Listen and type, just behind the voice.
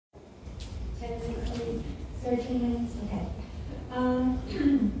10 minutes, 13 minutes? Okay.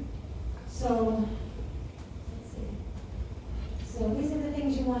 So, let's see. So these are the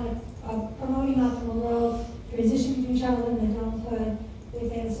things you want to, promoting optimal growth, transition between childhood and adulthood. If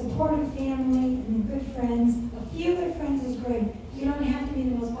they have a supportive family and good friends, a few good friends is great. You don't have to be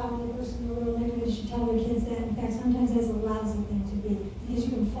the most popular person in the world. Everybody should tell their kids that. In fact, sometimes that's a lousy thing to be, because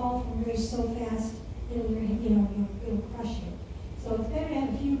you can fall from grace so fast, it'll crush you. So it's better to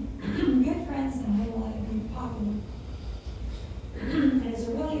have a few good friends than a whole lot of people popular. And it's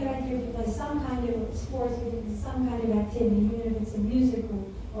a really good idea to play some kind of sports, some kind of activity, even if it's a music group,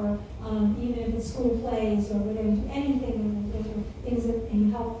 or even if it's school plays, or whatever, anything, things that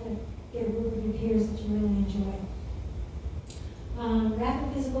can help to get a group of your peers that you really enjoy.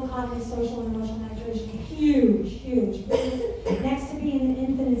 Rapid physical, cognitive, social, and emotional maturation, huge. Next to being an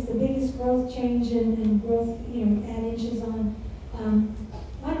infant, it's the biggest growth change and growth, add inches on.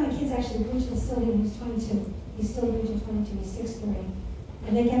 One of my kids actually grew to still he was 22. He still grew to 22, he's 6'3".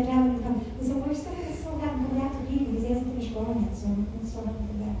 And they kept having him come. We said, we're still going to have him come back to Pete because he hasn't finished growing yet, so we're still having him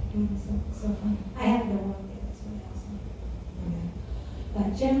come back to Pete. So funny. I haven't been working there, that's what else. Okay. But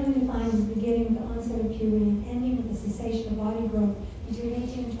generally defined as the beginning of the onset of puberty and ending with the cessation of body growth between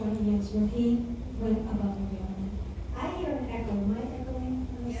 18 and 20 years when he went above and beyond. I hear an echo. Am I echoing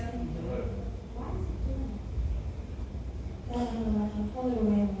on this thing? Why is it doing that? I don't know. I'll pull it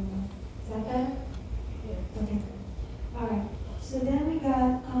away a little more. Is that better? Okay. All right. So then we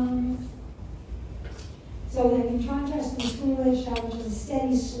got, so then in contrast to the school-age child, which is a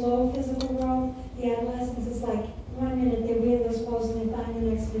steady, slow physical growth, the adolescents is like 1 minute they wear those clothes and they find the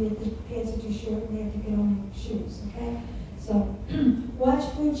next minute the pants are too short and they have to get on shoes, okay? So watch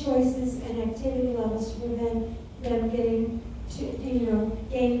food choices and activity levels to prevent them getting,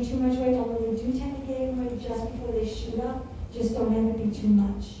 gaining too much weight, although they do tend to gain weight just before they shoot up, just don't have it be too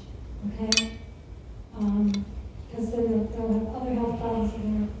much, okay? Because then they'll have other health problems that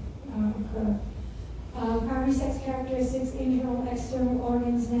occur. Primary sex characteristics, internal, external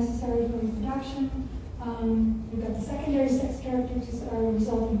organs necessary for reproduction. We've got the secondary sex characteristics are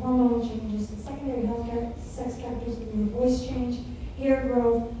resulting hormonal changes. The secondary sex characteristics are voice change, hair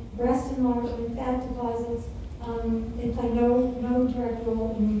growth, breast enlargement, fat deposits. They play no direct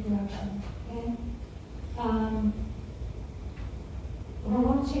role in reproduction. Okay.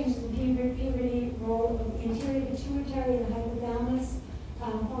 Hormonal changes in puberty, role of the anterior pituitary and the hypothalamus.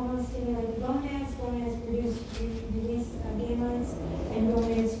 Hormones stimulate the gonads. Gonads release gametes, and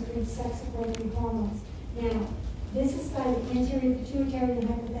gonads secrete sex-appropriate hormones. Now, this is by the anterior pituitary and the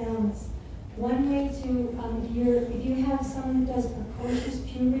hypothalamus. One way to, if you have someone that does precocious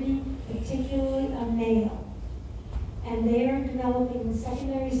puberty, particularly a male, and they are developing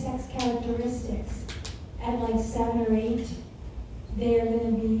secondary sex characteristics at like 7 or 8, they're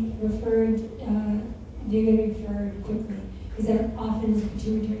going to be referred quickly, because that often is a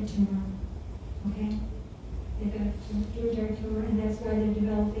pituitary tumor. Okay? They've got a pituitary tumor, and that's why they're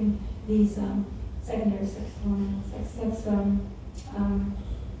developing these secondary sex hormones.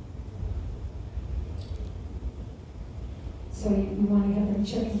 So you want to have them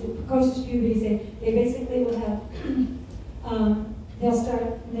check. Precocious puberties, they basically will have, they'll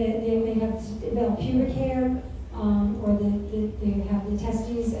have pubic hair, or they have the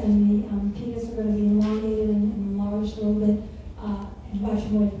testes and the penis are going to be elongated and enlarged a little bit, and much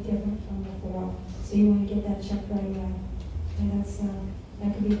more different from before. So you want to get that checked right away. And that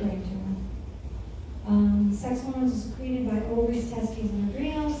could be a brain tumor. Sex hormones are secreted by ovaries, testes, and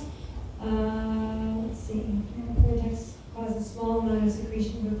adrenals. Let's see. Internal cortex causes a small amount of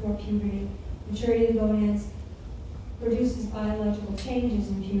secretion before puberty. Maturity of the gonads produces biological changes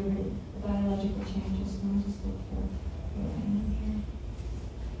in puberty. The biological changes. Let me just look for here.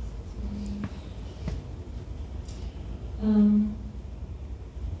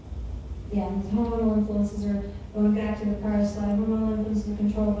 The hormonal influences are going back to the prior slide. Hormonal influences are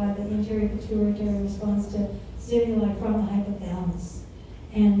controlled by the anterior pituitary response to stimuli from the hypothalamus.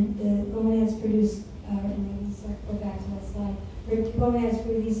 And the gonads produce, go back to that slide. The gonads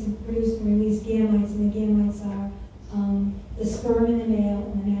produce and release gametes, and the gametes are the sperm in the male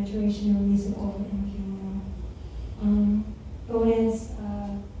and the maturation and release of ovum in the female. Gonads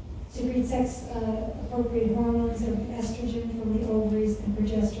secrete sex-appropriate hormones of estrogen from the ovaries and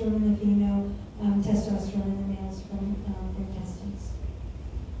progesterone in the female, testosterone in the males from their testes.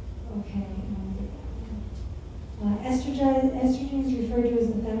 Okay. Estrogen is referred to as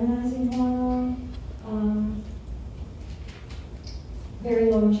the feminizing hormone. Very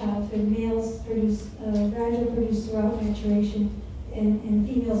low in childhood. Males gradually produce throughout maturation, and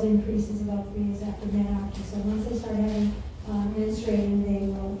females increases about 3 years after menarche. So once they start having menstruating, they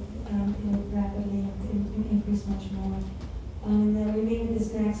will increase much more. And they'll remain at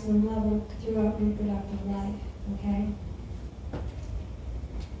this maximum level throughout reproductive life, okay?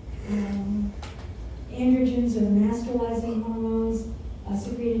 Androgens are the masterizing hormones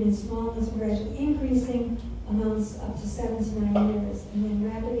secreted in small amounts, gradually increasing amounts up to 7 to 9 years, and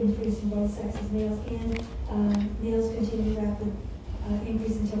then rapid increase in both sexes, males and males continue rapid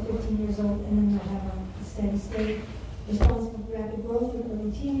increase until 15 years old, and then they'll have a steady state. Responsible for rapid growth in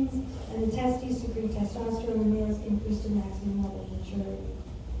early teens, and the testes secrete testosterone, and males increase to maximum level of maturity.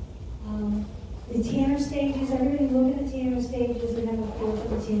 The Tanner stages, everybody look at the Tanner stages and have a feel for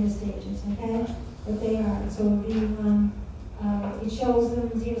the Tanner stages, okay? What they are. So it shows them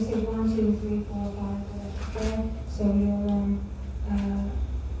Tanner stage 1, 2, 3, 4, 5, okay? So you'll,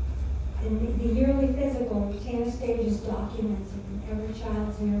 in the yearly physical, the Tanner stage is documented in every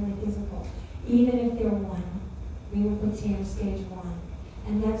child's yearly physical, even if they're 1. We will put Tanner stage 1.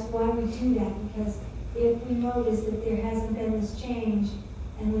 And that's why we do that, because if we notice that there hasn't been this change,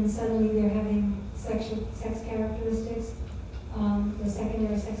 and then suddenly they're having sex characteristics, the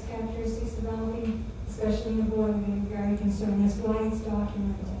secondary sex characteristics developing, especially in the boy, we're going to be very concerned. That's why it's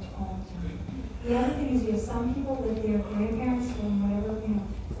documented all the time. The other thing is you have some people that their grandparents from whatever,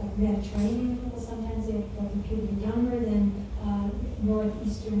 like Mediterranean people, sometimes they're computed younger than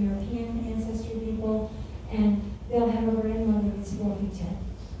Northeastern European ancestry people, and they'll have a grandmother that's 4 feet 10.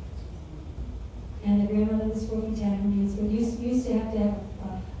 And the grandmother that's 4 feet 10 means, but you used to have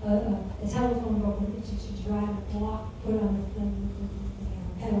a telephone book to drive a block, put on the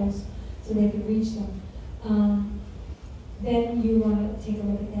pedals so they could reach them. Then you want to take a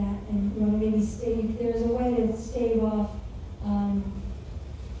look at that, and you want to maybe stave. There's a way to stave off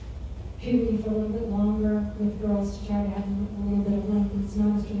puberty for a little bit longer with girls to try to have a little bit of length. It's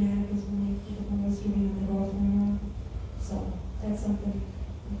not as dramatic as when they was giving them the growth hormone. So that's something.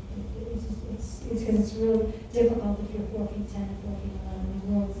 It's because it's really difficult if you're 4 feet 10 and 4 feet 11. The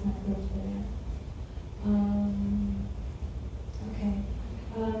world is not built for that.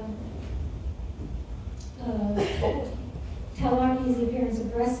 Telarchy is the appearance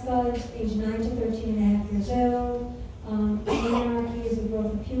of breast buds, age 9 to 13.5 years old. Menarche is the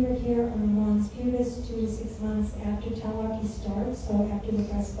growth of pubic hair on the mons pubis 2 to 6 months after telarchy starts, so after the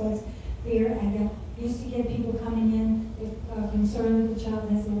breast buds appear. I used to get people coming in with concern that the child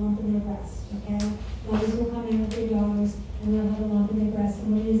has a lump in their breast, okay? Mothers will come in with their daughters and they'll have a lump in their breast, and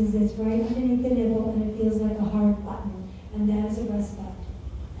what it is it's right underneath the nipple and it feels like a hard button, and that is a breast bud,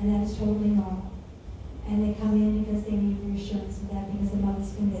 and that is totally normal. And they come in because they need reassurance of that, because the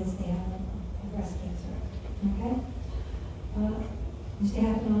mother's convinced they have a breast cancer, okay? Used to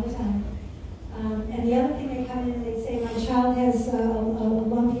happen all the time. And the other thing, they come in and they say, my child has a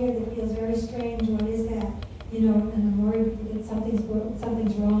lump here that feels very strange. What is that? And I'm worried that something's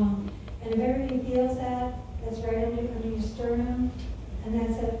wrong. And if everybody feels that, that's right under your sternum, and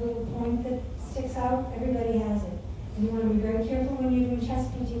that's that little point that sticks out, everybody has it. And you want to be very careful when you're doing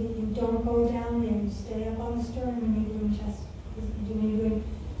chest PT that you don't go down there. You stay up on the sternum when you're doing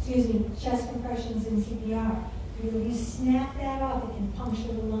chest compressions in CPR. Because if you snap that off, it can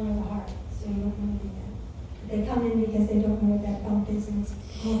puncture the lung or the heart. So you don't want to do that. They come in because they don't know what that bump is, and it's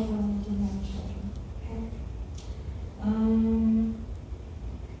more common in young children. Okay?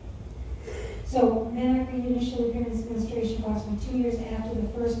 So menarche initially appearance menstruation approximately 2 years after the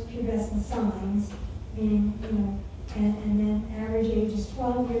first pubescent signs, meaning, and then average age is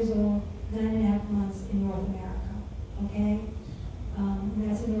 12 years old, 9.5 months in North America. Okay? And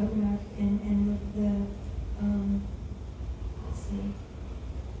that's in North America, and the let's see.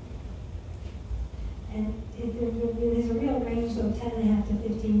 And there's a real range, so 10.5 to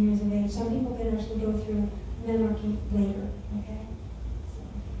 15 years of age. Some people can actually go through menarche later, okay? So,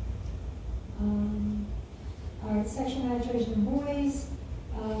 all right, sexual maturation in boys,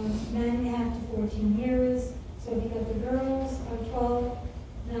 9.5 to 14 years. So if you got the girls are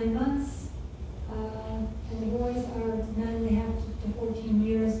 9 months, and the boys are 9.5 to 14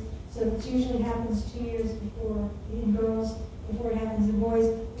 years. So it usually happens 2 years before in girls, before it happens in boys,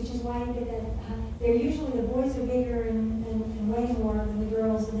 which is why you get that. They're usually, the boys are bigger and way more than the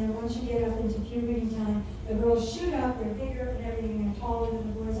girls, and then once you get up into puberty time, the girls shoot up, they're bigger and everything, and they're taller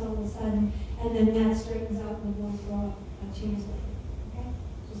than the boys all of a sudden, and then that straightens out and the boys grow up 2 years later. Okay?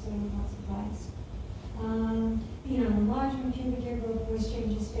 Just so you're not surprised. Enlargement, pubic hair growth, voice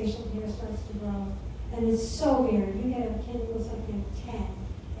changes, facial hair starts to grow, and it's so weird. You get a kid that looks like they're 10.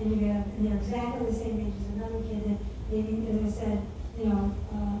 And they're exactly the same age as another kid that maybe, as I said,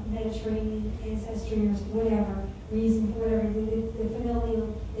 Mediterranean ancestry or whatever reason, for whatever, the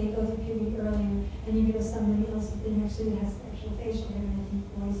familial, they go through puberty earlier, and you get somebody else that actually has actual facial hair and a deep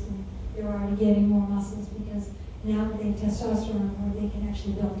voice, and they're already getting more muscles because Now that they have testosterone more, they can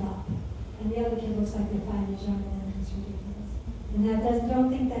actually build up. And the other kid looks like they're 5 years younger than them. It's ridiculous. And that don't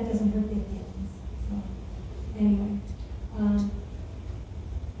think that doesn't hurt their feelings. So, anyway.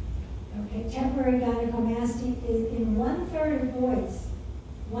 Okay, temporary gynecomastia is in 1/3 of boys.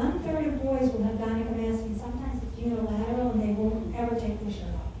 1/3 of boys will have gynecomastia. Sometimes it's unilateral and they won't ever take their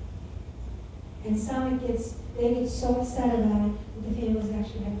shirt off. And some they get so upset about it that the families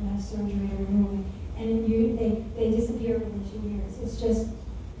actually have to have surgery to remove it. And they disappear within 2 years. It's just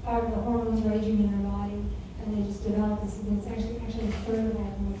part of the hormones raging in their body, and they just develop this. And it's actually 1/3 of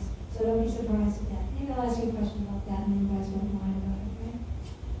all boys. So don't be surprised at that. Maybe I'll ask you a question about that, and then you guys won't mind about it, okay?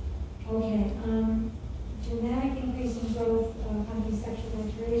 Okay, dramatic increase in growth comes from sexual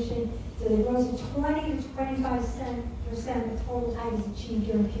maturation. So the growth of 20 to 25% of total height is achieved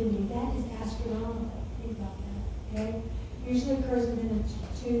during puberty. That is astronomical. Think about that, okay? Usually occurs within a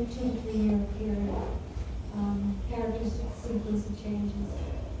 2 to 3 year period. Characteristic sequence of changes.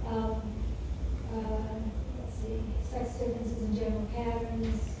 Let's see, sex differences in general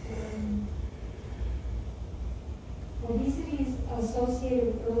patterns. Obesity is associated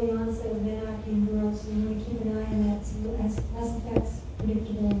with early onset of menarche in girls, so you want to keep an eye on that. So less effects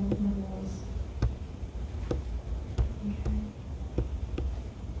predictable in the boys.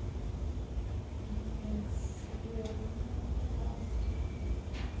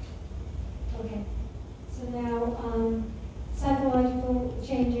 Okay, so now psychological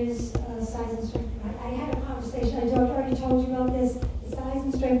changes, size and strength. I had a conversation, I already told you about this. The size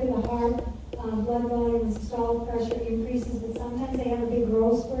and strength of the heart, blood volume and systolic pressure increases, but sometimes they have a big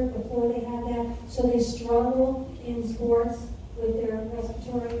growth spurt before they have that, so they struggle in sports with their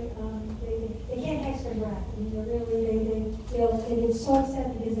respiratory. They can't catch their breath. I mean, they get so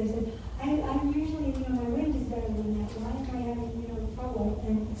upset because they said, I'm usually, my range is better than that. Why am I having, trouble?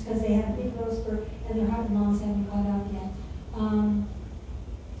 And it's because they have a big growth spurt and their heart and lungs haven't caught up yet.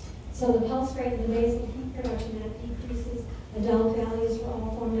 So the pulse rate and the basal heat production, that decreases. Adult values for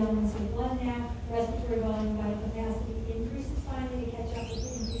all formed elements of blood now. Respiratory volume by capacity increases finally to catch up with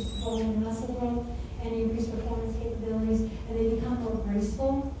the increased bone and muscle growth and increased performance capabilities. And they become more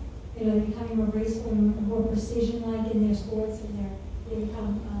graceful. They're becoming more graceful and more precision-like in their sports, and they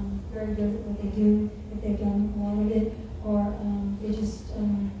become very good at what they do if they've done well with it. Or they just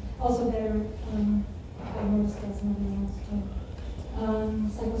also better at motor skills and everything else too.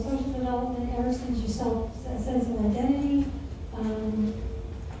 Psychosocial development, Erickson's your sense of identity.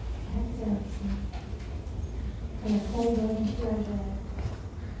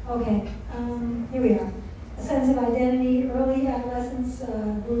 Okay, here we are. A sense of identity, early adolescence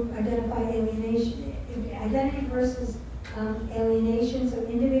group identify alienation, identity versus alienation. So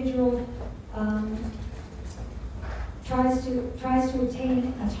individual tries to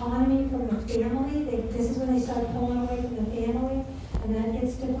attain autonomy from the family. This is when they start pulling away from the family, and that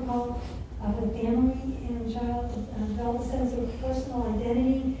gets difficult for the family and the child to develop a sense of personal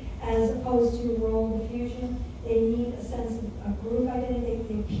identity as opposed to role diffusion. They need a sense of group identity.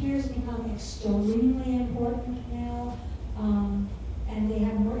 Their peers become extremely important now, and they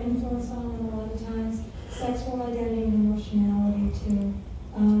have more influence on them a lot of times. Sexual identity and emotionality too.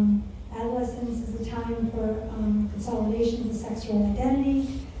 Adolescence is a time for consolidation of the sexual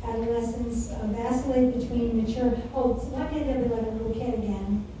identity. Adolescents vacillate between mature. So one day they'll be like a little kid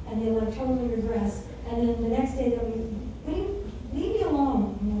again, and they'll totally regress. And then the next day they'll be, leave me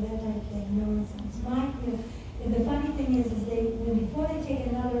alone, that type of thing. And the funny thing is before they take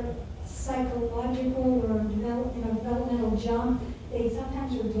another psychological or developmental jump, they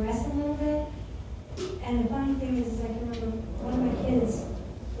sometimes regress a little bit. And the funny thing is I can remember one of my kids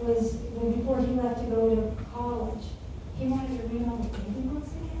was, before he left to go to college, he wanted to read all the baby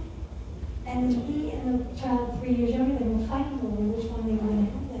books again. And then he and the child 3 years younger than him were fighting over which one they were going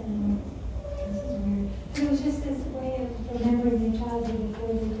to have that. And this is weird. But it was just this way of remembering their childhood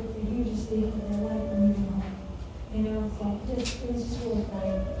before they took the hugest leap of their life and moving on. So it was just really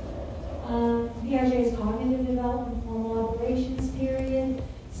funny. Piaget's cognitive development, formal operations period.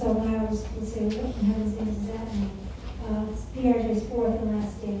 So when I would say, what in heaven's name does that mean? Piaget's fourth and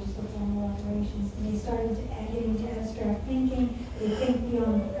last stage is the formal operations. And they started getting into abstract thinking. They think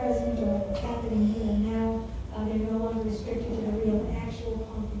beyond the present or what's happening here and now. They're no longer restricted to the real and actual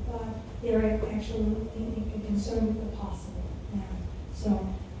concrete thought. They're actually concerned with the possible now. So,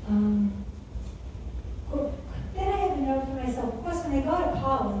 then I have a note for myself. Of course, when they go to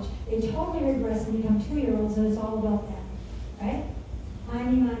college, they totally regress and become 2-year-olds, and it's all about them, right? I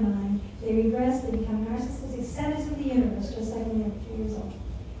need my mind. They regress, they become narcissistic centers of the universe, just like when they were 2 years old.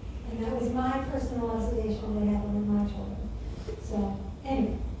 And that was my personal observation that happened with my children. So,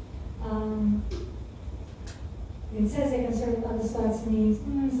 anyway. It says they can serve other thoughts and needs,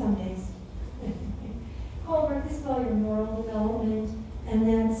 some days. Colbert, this is all your moral development, and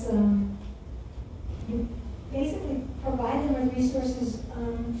that's, you basically provide them with resources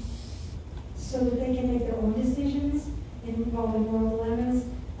so that they can make their own decisions involving moral dilemmas.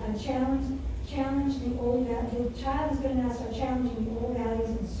 Challenge the old values. The child is going to now start challenging the old values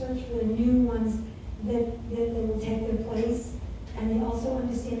and search for the new ones that will take their place. And they also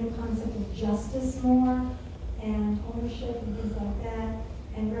understand the concept of justice more and ownership and things like that,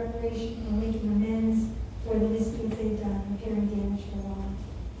 and reparation or making amends for the misdeeds they've done, repairing damage for wrong.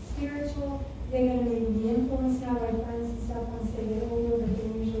 Spiritual, they're going to maybe be influenced now by friends and stuff once they get older, but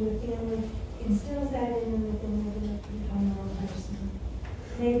then usually the family instills that in them that then they're going to become their own person.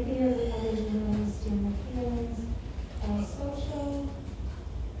 They fear that others will understand their feelings. Social,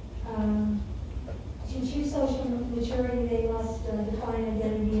 to achieve social maturity, they must define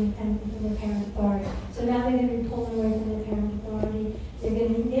identity independently from their parent authority. So now they're going to be pulling away from their parent authority. They're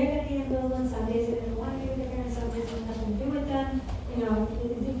going to be ambivalent. Some days they're going to want to be with their parents, some days they have nothing to do with them. You know,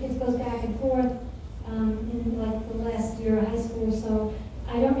 it goes back and forth in like the last year of high school or so.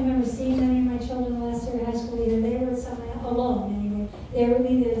 I don't remember seeing any of my children last year of high school either. They were at someone alone anyway. They were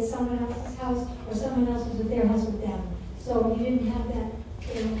either at someone else's house or someone else was at their house with them. So you didn't have that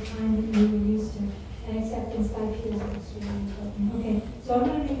family time that you were used to. And acceptance by peers is extremely important. Okay, so I'm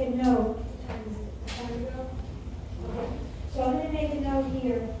going to make a note. What time is it? Time to go? Okay. So I'm going to make a note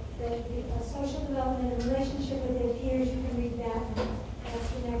here that the social development and relationship with their peers, you can read that one. That's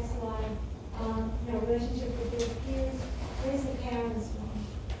the next slide. No, relationship with their peers. Where's the parents one?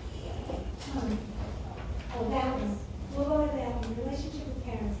 Oh, that one. We'll go to that one. Relationship with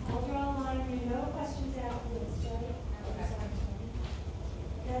parents. I'll draw a line. There are no questions after this, right?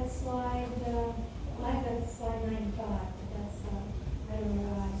 That's slide, I got slide 95, but that's, I don't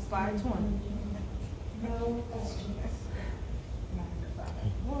know why. Slide 20. No questions.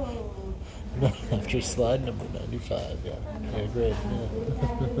 Whoa. After slide number 95, yeah. Yeah, great. Yeah.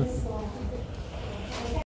 After this slide.